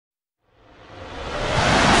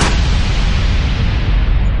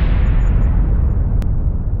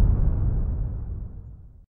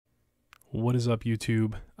What is up,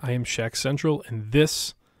 YouTube? I am Shack Central, and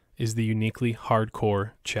this is the Uniquely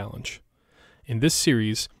Hardcore Challenge. In this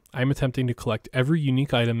series, I am attempting to collect every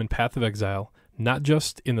unique item in Path of Exile, not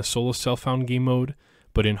just in the solo self-found game mode,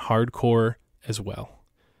 but in hardcore as well.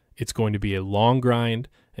 It's going to be a long grind,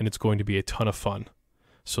 and it's going to be a ton of fun.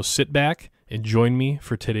 So sit back and join me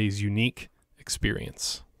for today's unique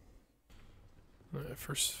experience. All right,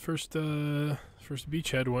 first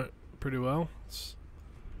beachhead went pretty well.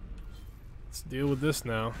 Let's deal with this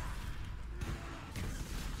now.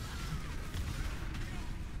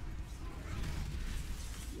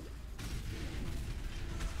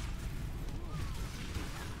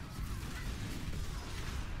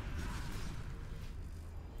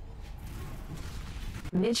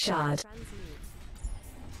 Mid-shot.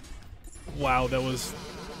 Wow, that was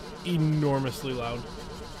enormously loud.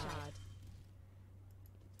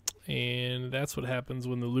 And that's what happens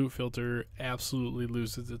when the loot filter absolutely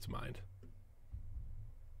loses its mind.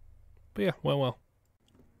 But yeah, well.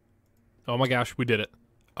 Oh my gosh, we did it.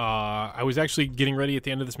 I was actually getting ready at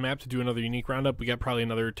the end of this map to do another unique roundup. We got probably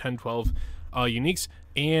another 10, 12 uniques,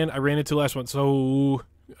 and I ran into the last one. So,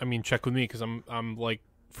 I mean, check with me, because I'm like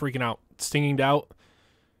freaking out. Stinging Doubt.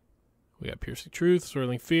 We got Piercing Truth,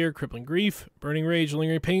 Swirling Fear, Crippling Grief, Burning Rage,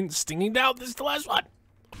 Lingering Pain, Stinging Doubt. This is the last one.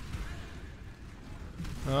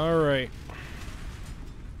 All right.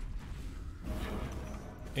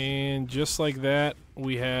 And just like that,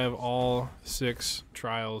 we have all 6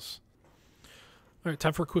 trials. All right,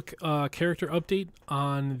 time for a quick character update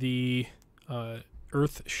on the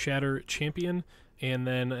Earth Shatter Champion. And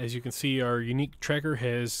then, as you can see, our unique tracker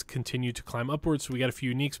has continued to climb upwards. So we got a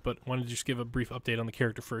few uniques, but wanted to just give a brief update on the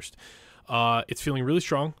character first. It's feeling really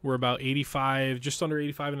strong. We're about 85, just under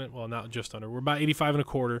 85, well, not just under. We're about 85 and a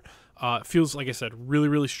quarter. Feels, like I said, really,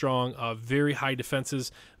 really strong. Very high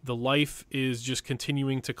defenses. The life is just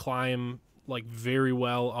continuing to climb, like, very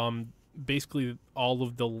well. Basically, all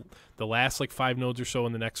of the last, like, 5 nodes or so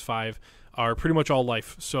in the next 5 are pretty much all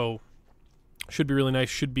life. So, should be really nice.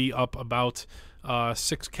 Should be up about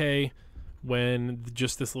 6K when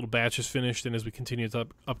just this little batch is finished, and as we continue to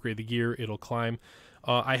upgrade the gear, it'll climb.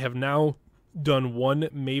 I have now done one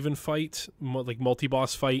Maven fight, like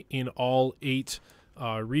multi-boss fight, in all 8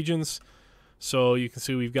 regions. So you can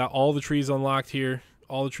see we've got all the trees unlocked here.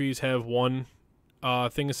 All the trees have one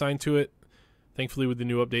thing assigned to it. Thankfully, with the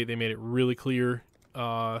new update, they made it really clear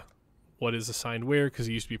what is assigned where, because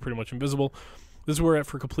it used to be pretty much invisible. This is where we're at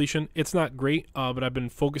for completion. It's not great, but I've been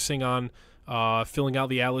focusing on filling out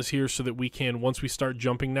the atlas here so that we can, once we start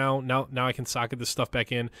jumping now I can socket this stuff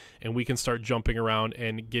back in, and we can start jumping around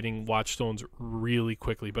and getting watchstones really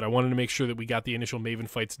quickly. But I wanted to make sure that we got the initial Maven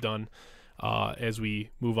fights done as we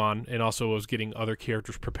move on, and also I was getting other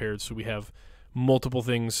characters prepared so we have multiple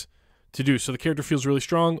things to do. So the character feels really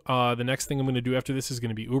strong. The next thing I'm going to do after this is going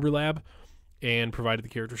to be Uber Lab, and provided the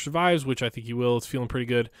character survives, which I think he will, it's feeling pretty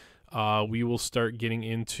good, we will start getting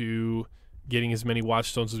into getting as many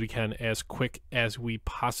watchstones as we can as quick as we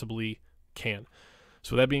possibly can.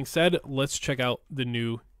 So that being said, let's check out the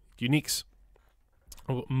new uniques.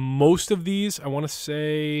 Most of these, I want to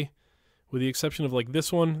say, with the exception of like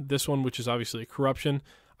this one, which is obviously a corruption,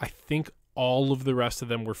 I think all of the rest of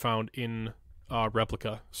them were found in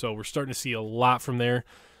replica. So we're starting to see a lot from there.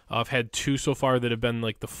 I've had 2 so far that have been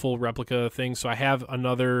like the full replica thing. So I have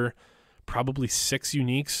another probably 6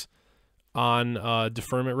 uniques on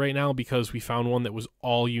deferment right now, because we found one that was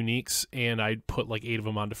all uniques, and I put like 8 of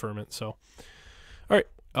them on deferment. So, all right,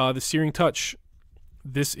 the Searing Touch.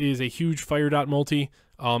 This is a huge fire dot multi,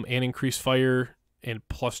 and increased fire and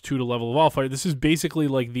 +2 to level of all fire. This is basically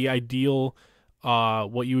like the ideal,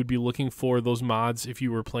 what you would be looking for those mods if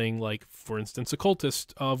you were playing, like, for instance,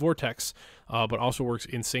 Occultist Vortex, but also works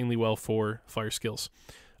insanely well for fire skills.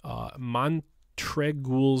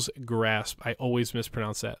 Montregule's Grasp. I always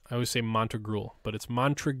mispronounce that. I always say Montegruel, but it's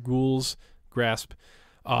Montregule's Grasp.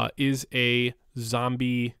 Is a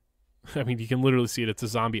zombie. I mean, you can literally see it. It's a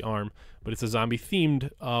zombie arm, but it's a zombie-themed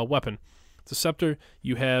weapon. It's a scepter.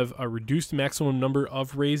 You have a reduced maximum number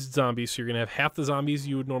of raised zombies, so you're going to have half the zombies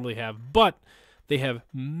you would normally have, but they have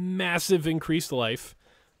massive increased life.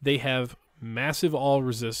 They have massive all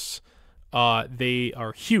resists. They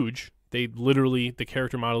are huge. They literally, the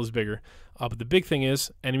character model is bigger. But the big thing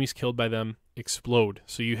is, enemies killed by them explode.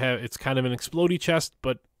 So you have, it's kind of an explodey chest,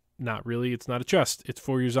 but not really. It's not a chest. It's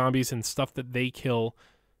for your zombies, and stuff that they kill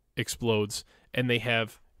explodes, and they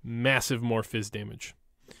have massive more fizz damage.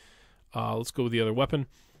 Let's go with the other weapon.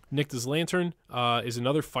 Nycta's Lantern is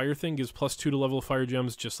another fire thing, gives +2 to level of fire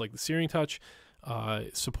gems, just like the Searing Touch.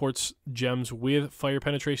 Supports gems with fire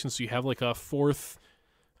penetration, so you have like a 4th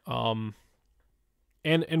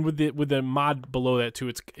and with the mod below that too,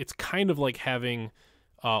 it's kind of like having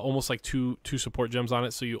almost like two support gems on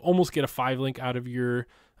it. So you almost get a 5 link out of your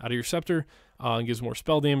scepter. And gives more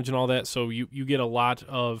spell damage and all that. So you get a lot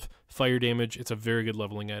of fire damage. It's a very good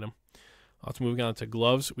leveling item. Let's move on to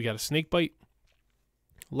gloves. We got a snake bite,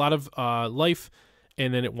 a lot of life,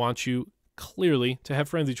 and then it wants you clearly to have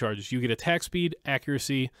frenzy charges. You get attack speed,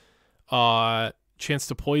 accuracy, chance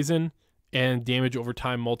to poison, and damage over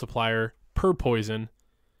time multiplier per poison,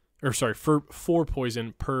 or sorry, for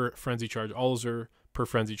poison per frenzy charge. All those are per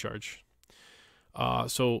frenzy charge.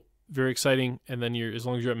 So very exciting. And then as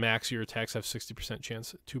long as you're at max, your attacks have 60%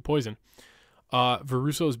 chance to poison.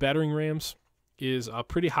 Veruso's battering rams is a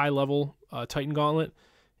pretty high level Titan Gauntlet.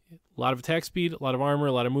 A lot of attack speed, a lot of armor,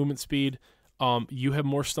 a lot of movement speed. You have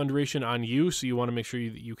more stun duration on you, so you want to make sure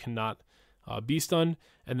that you cannot be stunned.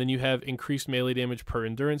 And then you have increased melee damage per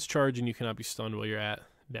endurance charge, and you cannot be stunned while you're at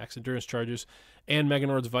max endurance charges. And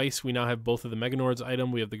Meganord's Vice, we now have both of the Meganord's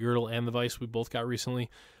item. We have the Girdle and the Vice we both got recently.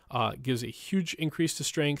 Gives a huge increase to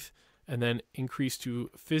strength, and then increase to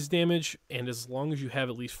fizz damage. And as long as you have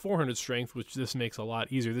at least 400 strength, which this makes a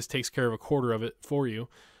lot easier, this takes care of a quarter of it for you,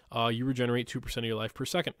 you regenerate 2% of your life per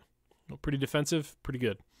second. Pretty defensive, pretty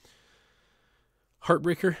good.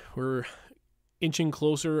 Heartbreaker, we're inching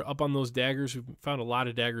closer up on those daggers. We've found a lot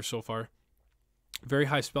of daggers so far. Very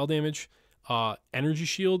high spell damage. Energy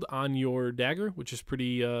shield on your dagger, which is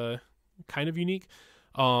pretty kind of unique.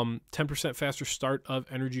 10% faster start of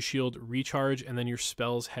energy shield recharge, and then your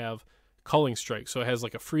spells have culling strike. So it has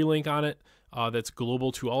like a free link on it that's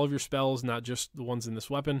global to all of your spells, not just the ones in this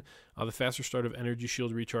weapon. The faster start of energy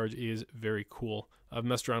shield recharge is very cool. I've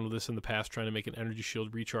messed around with this in the past, trying to make an energy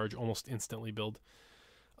shield recharge almost instantly build.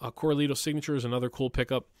 Corralito Signature is another cool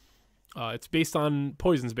pickup. It's based on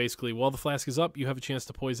poisons, basically. While the flask is up, you have a chance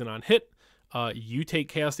to poison on hit. You take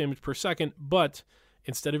chaos damage per second, but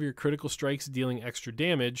instead of your critical strikes dealing extra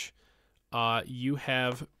damage, you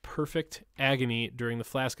have Perfect Agony during the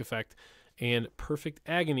flask effect. And Perfect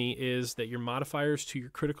Agony is that your modifiers to your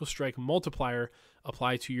critical strike multiplier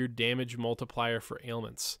apply to your damage multiplier for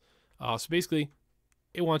ailments. So basically,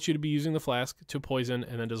 it wants you to be using the flask to poison,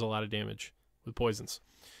 and then does a lot of damage with poisons.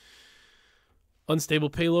 Unstable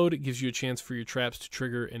Payload, it gives you a chance for your traps to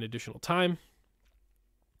trigger an additional time.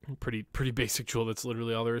 Pretty basic jewel. That's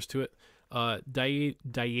literally all there is to it.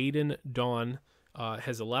 Diaden Dawn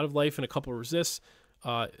has a lot of life and a couple of resists,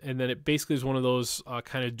 and then it basically is one of those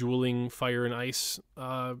kind of dueling fire and ice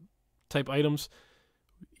type items.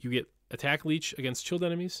 You get attack leech against chilled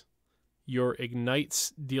enemies. Your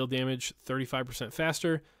ignites deal damage 35%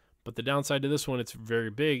 faster, but the downside to this one, it's very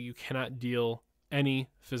big. You cannot deal any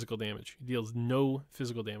physical damage. It deals no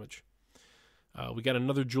physical damage. We got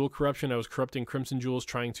another jewel corruption. I was corrupting Crimson Jewels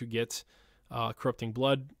trying to get Corrupting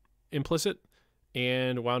Blood implicit,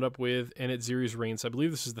 and wound up with Enitziri's Reign. So I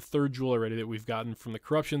believe this is the third jewel already that we've gotten from the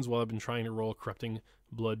corruptions while I've been trying to roll Corrupting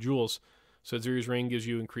Blood jewels. So Enitziri's Reign gives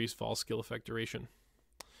you increased fall skill effect duration.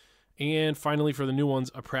 And finally, for the new ones,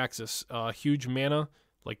 Apraxis. Huge mana.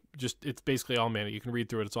 Like, just, it's basically all mana. You can read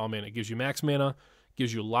through it. It's all mana. It gives you max mana,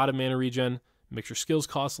 gives you a lot of mana regen, makes your skills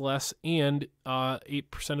cost less, and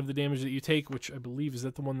 8% of the damage that you take, which I believe, is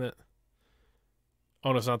that the one that...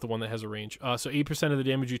 Oh, no, it's not the one that has a range. So 8% of the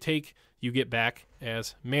damage you take, you get back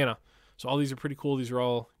as mana. So all these are pretty cool. These are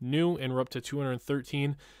all new, and we're up to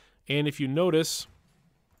 213. And if you notice,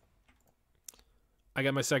 I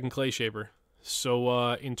got my second Clay Shaper.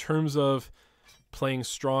 So in terms of playing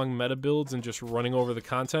strong meta builds and just running over the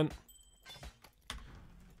content,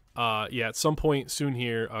 yeah, at some point soon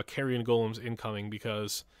here, Carrion Golem's incoming,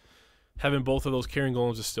 because having both of those Carrion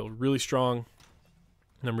Golems is still really strong,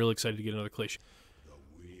 and I'm really excited to get another Clay Shaper.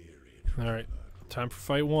 Alright, time for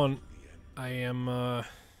fight one. I am,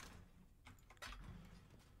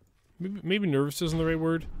 maybe nervous isn't the right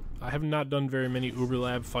word. I have not done very many Uber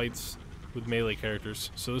Lab fights with melee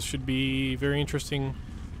characters, so this should be very interesting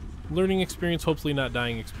learning experience, hopefully not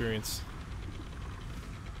dying experience.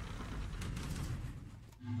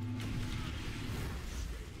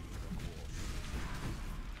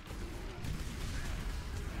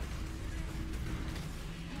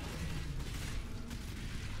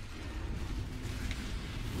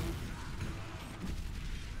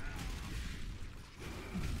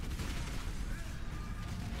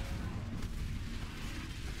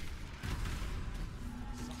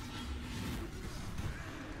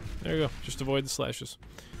 There you go. Just avoid the slashes.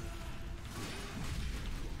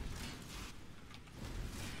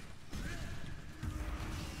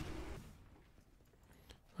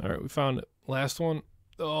 Alright, we found it. Last one.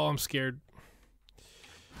 Oh, I'm scared.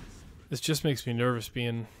 This just makes me nervous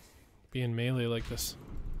being melee like this.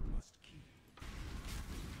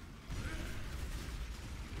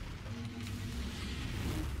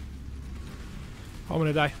 I'm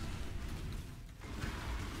gonna die.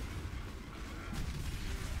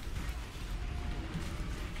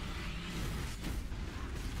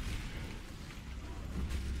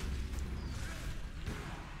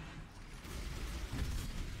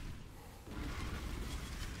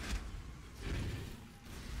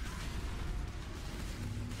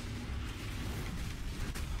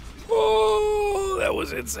 Oh, that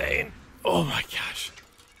was insane. Oh my gosh.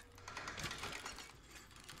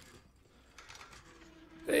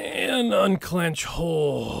 And unclench.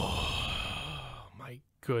 Oh my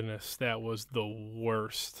goodness, that was the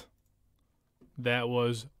worst. That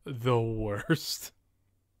was the worst.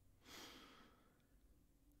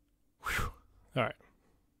 Whew. All right.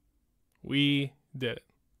 We did it.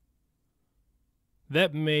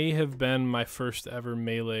 That may have been my first ever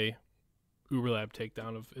melee Uberlab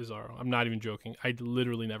takedown of Izaro. I'm not even joking. I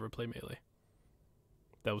literally never play melee.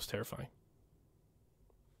 That was terrifying.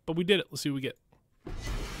 But we did it. Let's see what we get.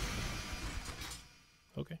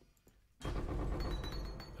 Okay.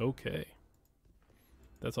 Okay.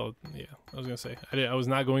 That's all. Yeah, I was going to say. I was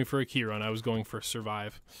not going for a key run. I was going for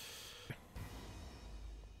survive.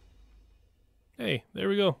 Hey, there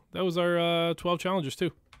we go. That was our 12 challengers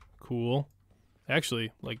too. Cool.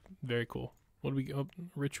 Actually, like, very cool. What do we go?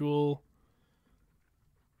 Ritual.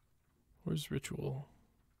 Where's Ritual?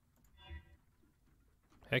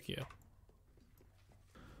 Heck yeah.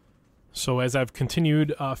 So as I've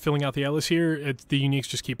continued filling out the atlas here, the uniques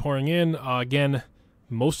just keep pouring in. Again,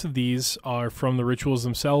 most of these are from the rituals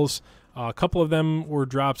themselves. A couple of them were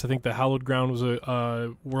drops. I think the Hallowed Ground was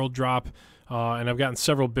a world drop. And I've gotten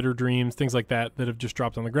several Bitter Dreams, things like that, that have just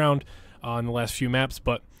dropped on the ground in the last few maps.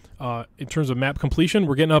 But in terms of map completion,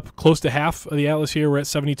 we're getting up close to half of the atlas here. We're at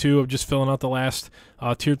 72 of just filling out the last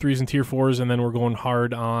tier 3s and tier 4s, and then we're going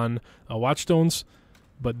hard on Watchstones.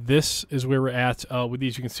 But this is where we're at with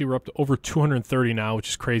these. You can see we're up to over 230 now, which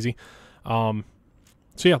is crazy. So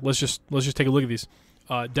yeah, let's just take a look at these.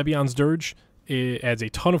 Debion's Dirge, it adds a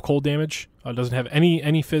ton of cold damage. Doesn't have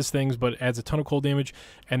any fizz things, but adds a ton of cold damage,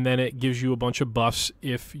 and then it gives you a bunch of buffs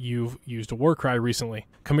if you've used a Warcry recently.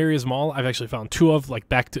 Chimeria's Maul, I've actually found 2 of, like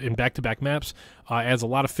in back-to-back maps. Adds a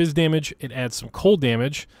lot of fizz damage. It adds some cold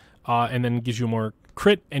damage, and then gives you more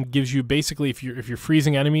crit, and gives you basically, if you're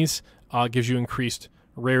freezing enemies, gives you increased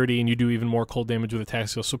rarity, and you do even more cold damage with attack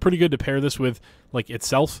skills. So pretty good to pair this with like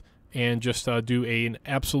itself, and just do an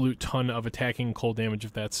absolute ton of attacking cold damage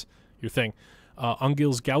if that's your thing.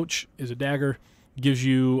 Ungil's Gouch is a dagger. Gives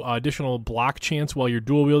you additional block chance while you're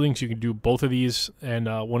dual wielding, so you can do both of these and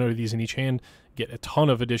one of these in each hand. Get a ton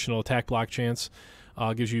of additional attack block chance.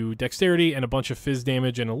 Gives you dexterity and a bunch of fizz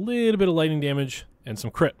damage and a little bit of lightning damage and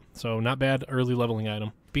some crit. So not bad early leveling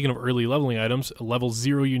item. Speaking of early leveling items, a level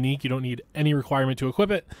 0 unique. You don't need any requirement to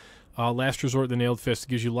equip it. Last Resort, the Nailed Fist,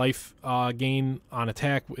 gives you life gain on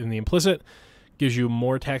attack in the implicit. Gives you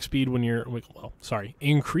more attack speed when you're,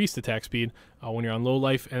 increased attack speed when you're on low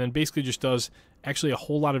life, and then basically just does actually a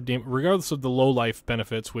whole lot of damage, regardless of the low life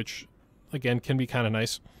benefits, which, again, can be kind of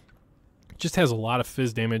nice. Just has a lot of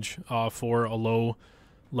fizz damage for a low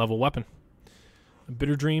level weapon.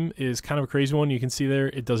 Bitter Dream is kind of a crazy one. You can see there,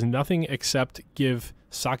 it does nothing except give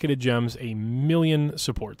Socketed Gems a million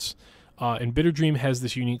supports. And Bitter Dream has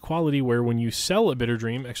this unique quality where when you sell a Bitter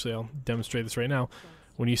Dream, actually I'll demonstrate this right now,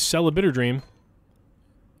 when you sell a Bitter Dream,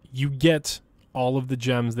 you get all of the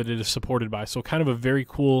gems that it is supported by. So kind of a very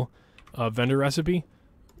cool vendor recipe.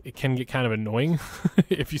 It can get kind of annoying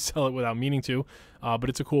if you sell it without meaning to, but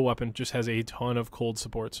it's a cool weapon. Just has a ton of cold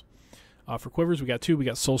supports. For quivers, we got 2. We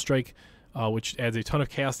got Soul Strike, which adds a ton of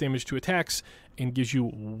chaos damage to attacks and gives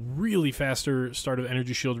you really faster start of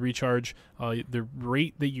energy shield recharge. The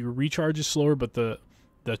rate that you recharge is slower, but the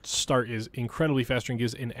start is incredibly faster and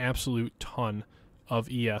gives an absolute ton of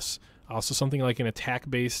ES. So something like an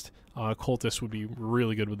attack-based cultist would be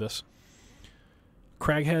really good with this.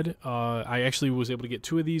 Craghead, I actually was able to get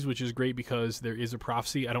 2 of these, which is great because there is a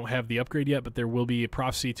prophecy. I don't have the upgrade yet, but there will be a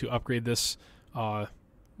prophecy to upgrade this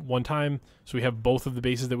one time. So we have both of the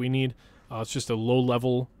bases that we need. It's just a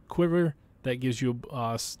low-level quiver that gives you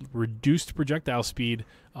reduced projectile speed,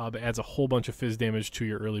 but adds a whole bunch of fizz damage to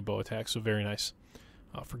your early bow attack, so very nice.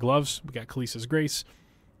 For gloves, we got Khaleesi's Grace.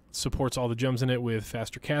 Supports all the gems in it with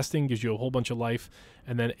faster casting, gives you a whole bunch of life,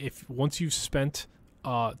 and then once you've spent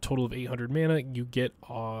a total of 800 mana, you get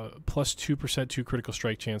plus 2% to critical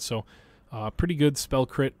strike chance. So pretty good spell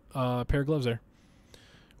crit pair of gloves there.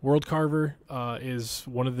 World Carver is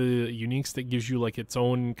one of the uniques that gives you like its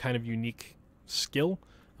own kind of unique skill.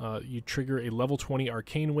 You trigger a level 20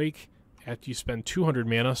 Arcane Wake after you spend 200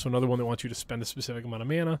 mana, so another one that wants you to spend a specific amount of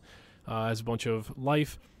mana, has a bunch of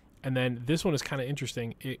life. And then this one is kind of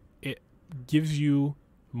interesting. It gives you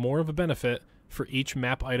more of a benefit for each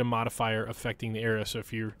map item modifier affecting the area. So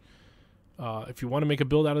if you want to make a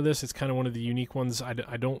build out of this, it's kind of one of the unique ones. I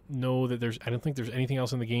don't know that I don't think there's anything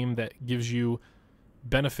else in the game that gives you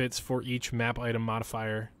benefits for each map item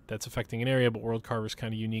modifier that's affecting an area, but World Carver is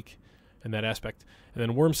kind of unique in that aspect. And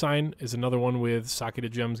then Worm Sign is another one with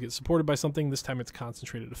socketed gems get supported by something. This time it's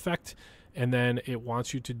concentrated effect, and then it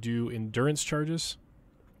wants you to do endurance charges.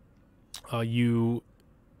 You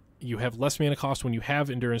have less mana cost when you have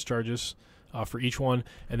endurance charges for each one,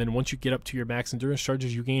 and then once you get up to your max endurance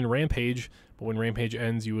charges, you gain Rampage, but when Rampage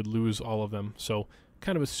ends, you would lose all of them. So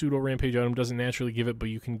kind of a pseudo Rampage item, doesn't naturally give it, but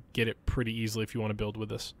you can get it pretty easily if you want to build with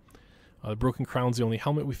this. The Broken Crown's the only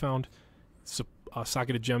helmet we found.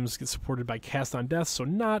 Socketed Gems get supported by Cast on Death, so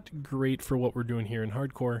not great for what we're doing here in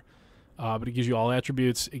Hardcore, but it gives you all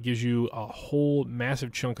attributes. It gives you a whole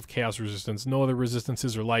massive chunk of Chaos Resistance. No other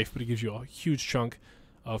resistances or life, but it gives you a huge chunk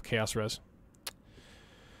of Chaos Res.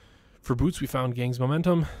 For boots, we found Gang's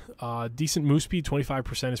Momentum. Decent move speed,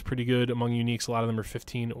 25% is pretty good. Among uniques, a lot of them are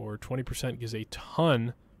 15 or 20%. Gives a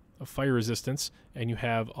ton of fire resistance, and you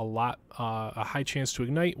have a high chance to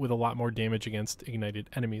ignite with a lot more damage against ignited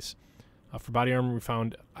enemies. For body armor, we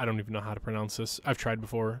found, I don't even know how to pronounce this. I've tried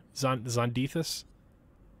before. Zondithus?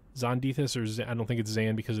 Zondithus, or I don't think it's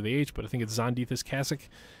Zan because of the H, but I think it's Zondithus Cassock.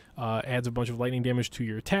 Adds a bunch of lightning damage to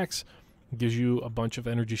your attacks. Gives you a bunch of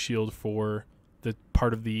energy shield for the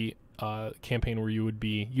part of the campaign where you would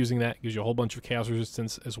be using that. Gives you a whole bunch of chaos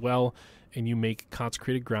resistance as well, and you make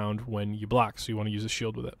consecrated ground when you block, so you want to use a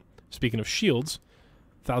shield with it. Speaking of shields,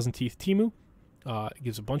 Thousand Teeth Timu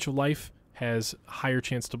gives a bunch of life, has higher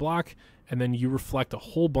chance to block, and then you reflect a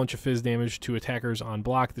whole bunch of fizz damage to attackers on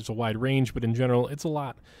block. There's a wide range, but in general, it's a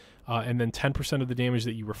lot. And then 10% of the damage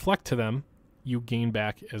that you reflect to them, you gain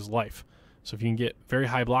back as life. So if you can get very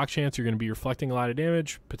high block chance, you're going to be reflecting a lot of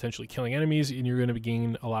damage, potentially killing enemies, and you're going to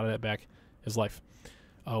gain a lot of that back as life.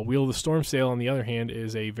 Wheel of the Stormsail, on the other hand,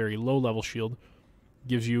 is a very low-level shield.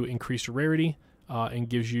 Gives you increased rarity, and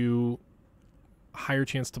gives you higher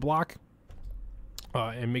chance to block,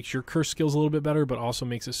 and makes your curse skills a little bit better, but also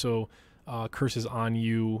makes it so curses on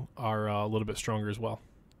you are a little bit stronger as well.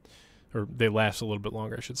 Or they last a little bit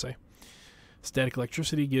longer, I should say. Static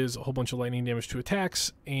Electricity gives a whole bunch of lightning damage to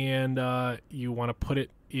attacks, and you want to put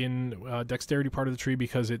it in Dexterity part of the tree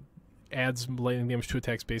because it adds lightning damage to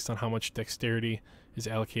attacks based on how much Dexterity is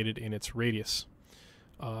allocated in its radius.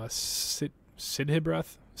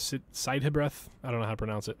 Sidhibreth, I don't know how to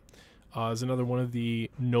pronounce it, is another one of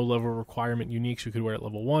the no-level requirement uniques you could wear at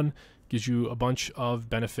level 1. Gives you a bunch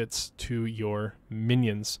of benefits to your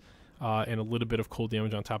minions, and a little bit of cold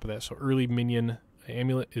damage on top of that. So early minion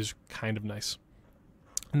amulet is kind of nice.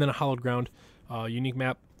 And then a Hallowed Ground, unique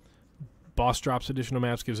map. Boss drops additional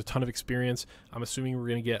maps, gives a ton of experience. I'm assuming we're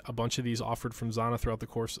going to get a bunch of these offered from Zana throughout the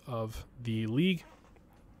course of the league.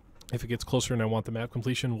 If it gets closer and I want the map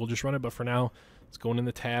completion, we'll just run it. But for now, it's going in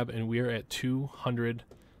the tab, and we are at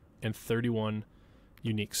 231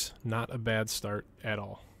 uniques. Not a bad start at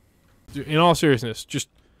all. In all seriousness, just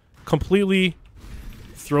completely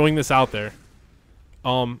throwing this out there.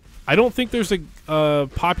 I don't think there's a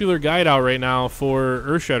popular guide out right now for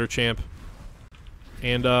Earthshatter Champ,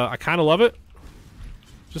 and I kind of love it.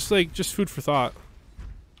 Just food for thought.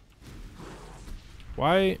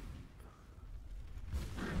 Why?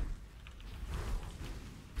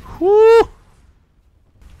 Whoo!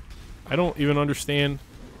 I don't even understand.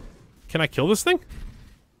 Can I kill this thing?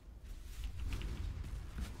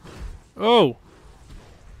 Oh.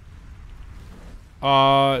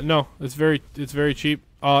 No, it's very cheap.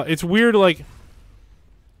 It's weird, like,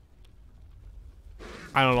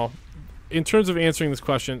 I don't know. In terms of answering this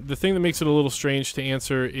question, the thing that makes it a little strange to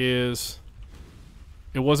answer is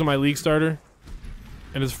it wasn't my league starter,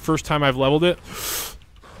 and it's the first time I've leveled it.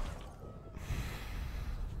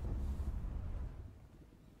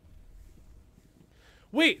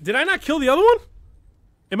 Wait, did I not kill the other one?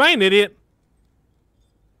 Am I an idiot?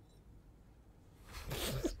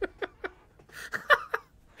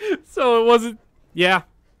 So it wasn't... Yeah.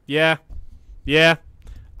 I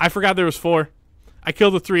forgot there was 4. I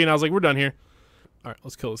killed the 3, and I was like, we're done here. All right,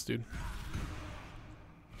 let's kill this dude.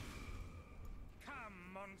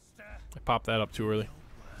 I popped that up too early.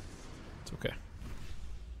 It's okay.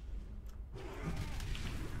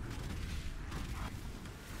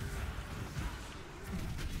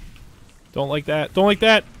 Don't like that. Don't like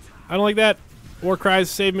that. I don't like that. War cries,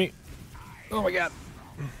 save me. Oh my god.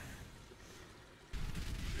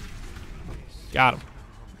 Got him.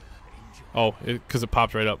 Oh, because it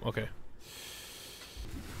popped right up. Okay.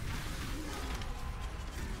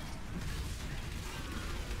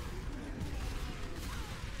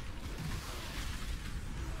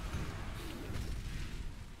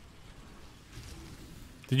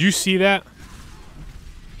 Did you see that?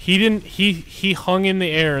 He didn't. He hung in the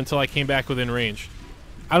air until I came back within range.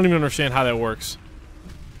 I don't even understand how that works.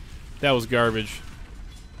 That was garbage.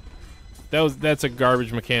 That's a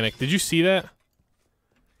garbage mechanic. Did you see that?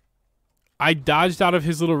 I dodged out of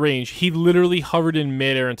his little range. He literally hovered in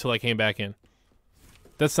midair until I came back in.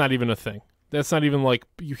 That's not even a thing. That's not even like,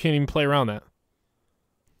 you can't even play around that.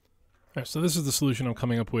 Alright, so this is the solution I'm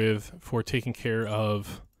coming up with for taking care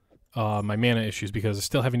of my mana issues, because I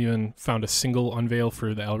still haven't even found a single unveil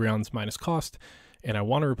for the Elrion's minus cost, and I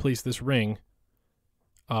want to replace this ring,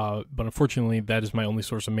 but unfortunately that is my only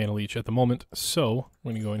source of mana leech at the moment. So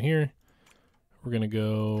we're going to go in here, we're going to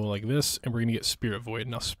go like this, and we're going to get Spirit Void.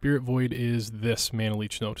 Now Spirit Void is this mana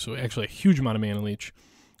leech node, so actually a huge amount of mana leech,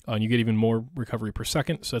 and you get even more recovery per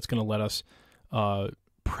second, so that's going to let us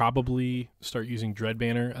probably start using Dread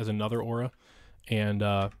Banner as another aura. And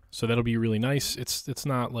so that'll be really nice. It's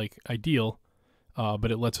not like ideal,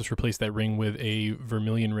 but it lets us replace that ring with a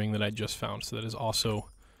Vermilion ring that I just found. So that is also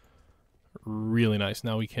really nice.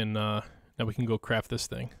 Now we can go craft this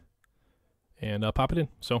thing and pop it in.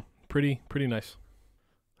 So pretty nice.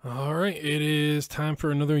 All right, it is time for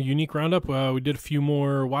another unique roundup. We did a few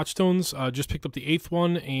more Watchstones. Just picked up the 8th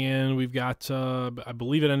one, and we've got I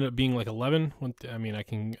believe it ended up being like 11. I mean, I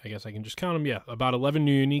guess I can just count them. Yeah, about 11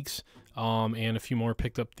 new uniques, and a few more.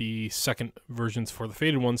 Picked up the second versions for the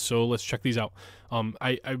faded ones. So let's check these out.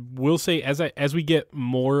 I will say, as we get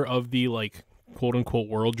more of the like quote unquote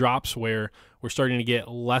world drops, where we're starting to get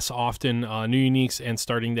less often new uniques and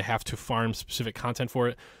starting to have to farm specific content for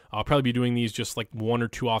it, I'll probably be doing these just like 1 or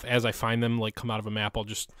 2 off as I find them, like come out of a map. I'll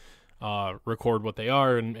just record what they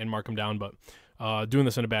are and mark them down, but doing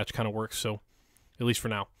this in a batch kind of works, so at least for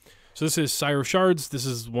now. So this is Sire of Shards. This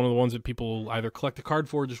is one of the ones that people either collect a card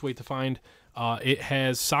for or just wait to find. It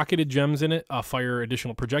has socketed gems in it, fire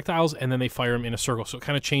additional projectiles, and then they fire them in a circle, so it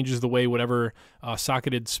kind of changes the way whatever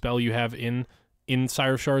socketed spell you have in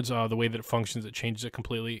Sire of Shards, the way that it functions, it changes it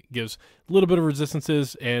completely. It gives a little bit of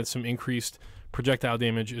resistances and some increased projectile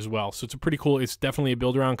damage as well. So it's a pretty cool, it's definitely a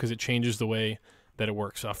build around because it changes the way that it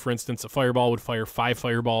works. For instance, a fireball would fire 5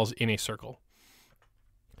 fireballs in a circle.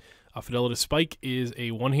 Fidelity Spike is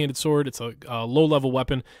a one-handed sword. It's a low-level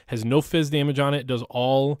weapon, has no fizz damage on it, does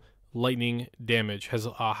all lightning damage, has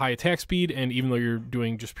a high attack speed, and even though you're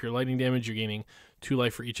doing just pure lightning damage, you're gaining 2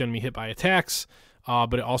 life for each enemy hit by attacks.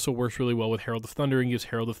 But it also works really well with Herald of Thunder and gives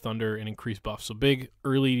Herald of Thunder an increased buff. So big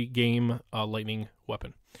early game lightning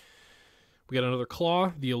weapon. We got another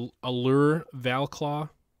claw, the Allure Val Claw.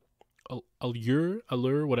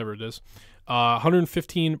 Allure, whatever it is.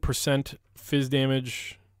 115% fizz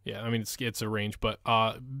damage. Yeah, I mean, it's a range, but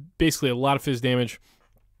basically a lot of fizz damage.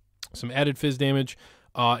 Some added fizz damage.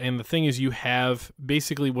 And the thing is, you have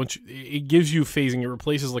basically it gives you phasing. It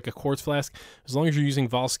replaces like a quartz flask. As long as you're using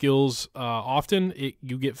Vol skills often,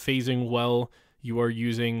 you get phasing while you are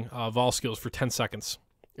using Vol skills for 10 seconds.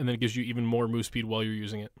 And then it gives you even more move speed while you're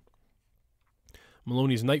using it.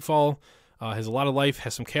 Maloney's Nightfall has a lot of life,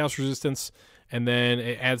 has some chaos resistance, and then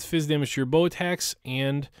it adds fizz damage to your bow attacks,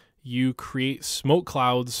 and you create smoke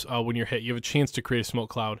clouds when you're hit. You have a chance to create a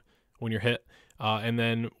smoke cloud when you're hit. And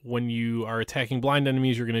then when you are attacking blind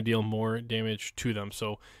enemies, you're going to deal more damage to them.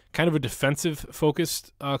 So kind of a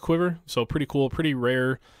defensive-focused quiver. So pretty cool, pretty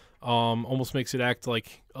rare. Almost makes it act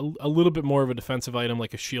like a little bit more of a defensive item,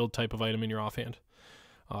 like a shield type of item in your offhand.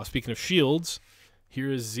 Speaking of shields, here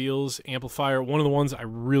is Zeal's Amplifier. One of the ones I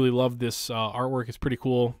really love this artwork. It's pretty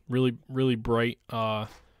cool. Really, really bright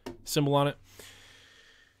symbol on it.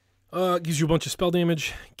 Gives you a bunch of spell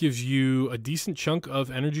damage, gives you a decent chunk of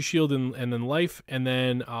energy shield and then life, and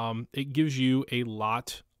then it gives you a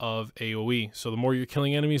lot of AoE. So the more you're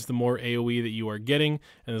killing enemies, the more AoE that you are getting,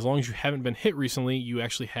 and as long as you haven't been hit recently, you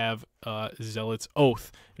actually have Zealot's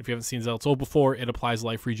Oath. If you haven't seen Zealot's Oath before, it applies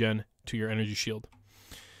life regen to your energy shield.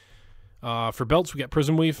 For belts, we got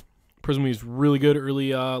Prism Weave. Prism Weave is really good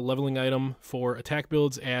early leveling item for attack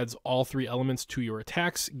builds, adds all 3 elements to your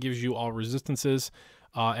attacks, gives you all resistances.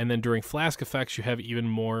 And then during flask effects, you have even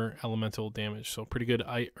more elemental damage. So pretty good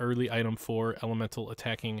early item for elemental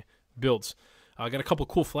attacking builds. I got a couple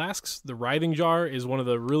cool flasks. The Writhing Jar is one of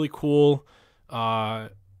the really cool... I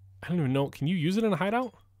don't even know. Can you use it in a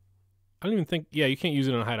hideout? I don't even think... Yeah, you can't use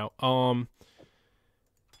it in a hideout.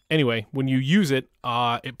 Anyway, when you use it,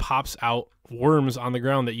 it pops out worms on the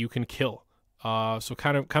ground that you can kill. So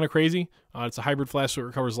kind of crazy. It's a hybrid flask, so it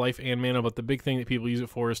recovers life and mana, but the big thing that people use it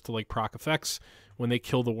for is to like proc effects when they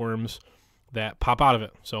kill the worms that pop out of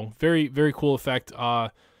it. So very, very cool effect. You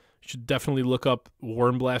should definitely look up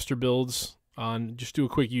Worm Blaster builds Just do a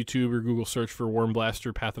quick YouTube or Google search for Worm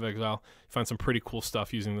Blaster Path of Exile. You find some pretty cool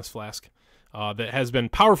stuff using this flask that has been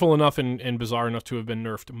powerful enough and bizarre enough to have been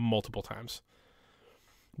nerfed multiple times.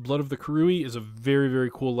 Blood of the Karui is a very, very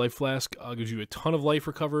cool life flask. Gives you a ton of life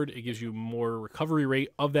recovered. It gives you more recovery rate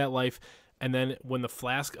of that life. And then when the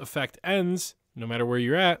flask effect ends, no matter where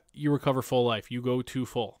you're at, you recover full life. You go to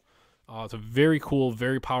full. It's a very cool,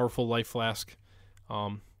 very powerful life flask.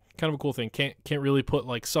 Kind of a cool thing. Can't really put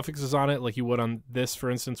like suffixes on it like you would on this, for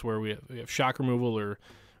instance, where we have shock removal or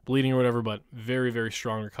bleeding or whatever, but very, very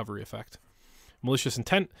strong recovery effect. Malicious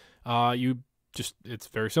Intent, it's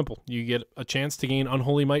very simple. You get a chance to gain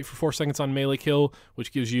Unholy Might for 4 seconds on melee kill,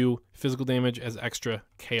 which gives you physical damage as extra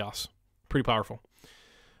chaos. Pretty powerful.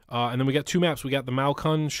 And then we got 2 maps. We got the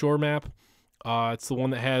Malkun Shore map. It's the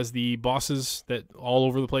one that has the bosses that all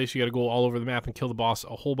over the place. You got to go all over the map and kill the boss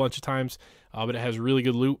a whole bunch of times. But it has really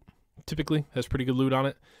good loot. Typically has pretty good loot on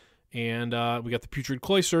it. And we got the Putrid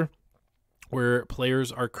Cloister, where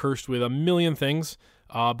players are cursed with a million things.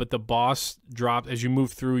 But the boss drops as you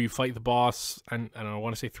move through. You fight the boss, and I don't know, I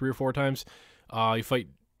want to say 3 or 4 times. You fight,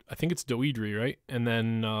 I think it's Doedri, right? And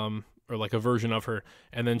then, or like a version of her.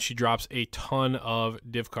 And then she drops a ton of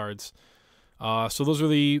div cards. So those are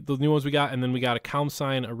the new ones we got. And then we got a Calm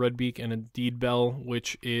Sign, a Red Beak, and a Deed Bell,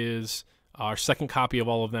 which is our second copy of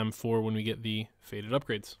all of them for when we get the Faded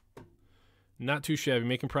upgrades. Not too shabby.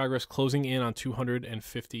 Making progress, closing in on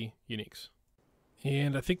 250 uniques.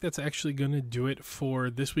 And I think that's actually going to do it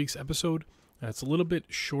for this week's episode. It's a little bit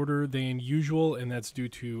shorter than usual, and that's due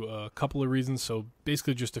to a couple of reasons. So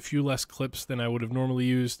basically just a few less clips than I would have normally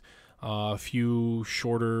used. A few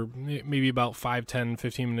shorter, maybe about 5, 10,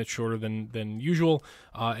 15 minutes shorter than usual.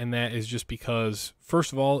 And that is just because,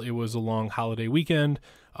 first of all, it was a long holiday weekend,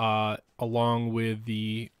 along with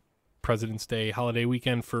the President's Day holiday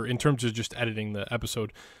weekend in terms of just editing the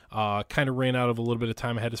episode. Kind of ran out of a little bit of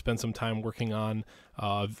time. I had to spend some time working on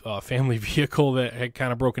a family vehicle that had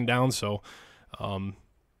kind of broken down. So,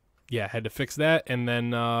 yeah, had to fix that. And then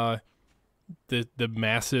the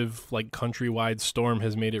massive like countrywide storm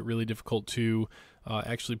has made it really difficult to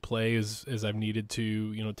actually play as I've needed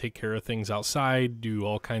to, take care of things outside, do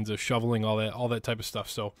all kinds of shoveling, all that type of stuff.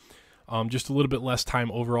 So just a little bit less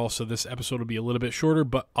time overall. So this episode will be a little bit shorter,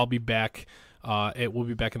 but I'll be back. It will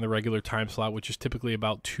be back in the regular time slot, which is typically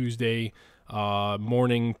about Tuesday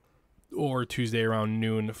morning or Tuesday around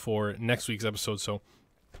noon for next week's episode. So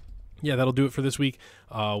yeah, that'll do it for this week.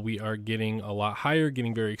 We are getting a lot higher,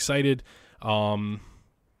 getting very excited.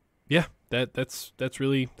 Yeah, that's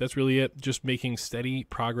really it. Just making steady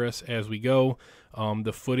progress as we go.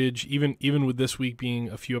 The footage, even with this week being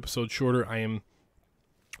a few episodes shorter,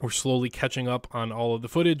 we're slowly catching up on all of the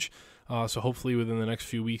footage. So hopefully within the next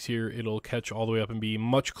few weeks here, it'll catch all the way up and be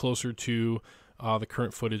much closer to the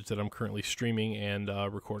current footage that I'm currently streaming and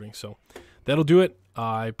recording. So that'll do it.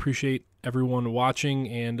 I appreciate everyone watching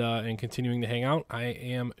and continuing to hang out. I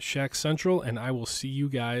am Shack Central, and I will see you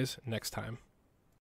guys next time.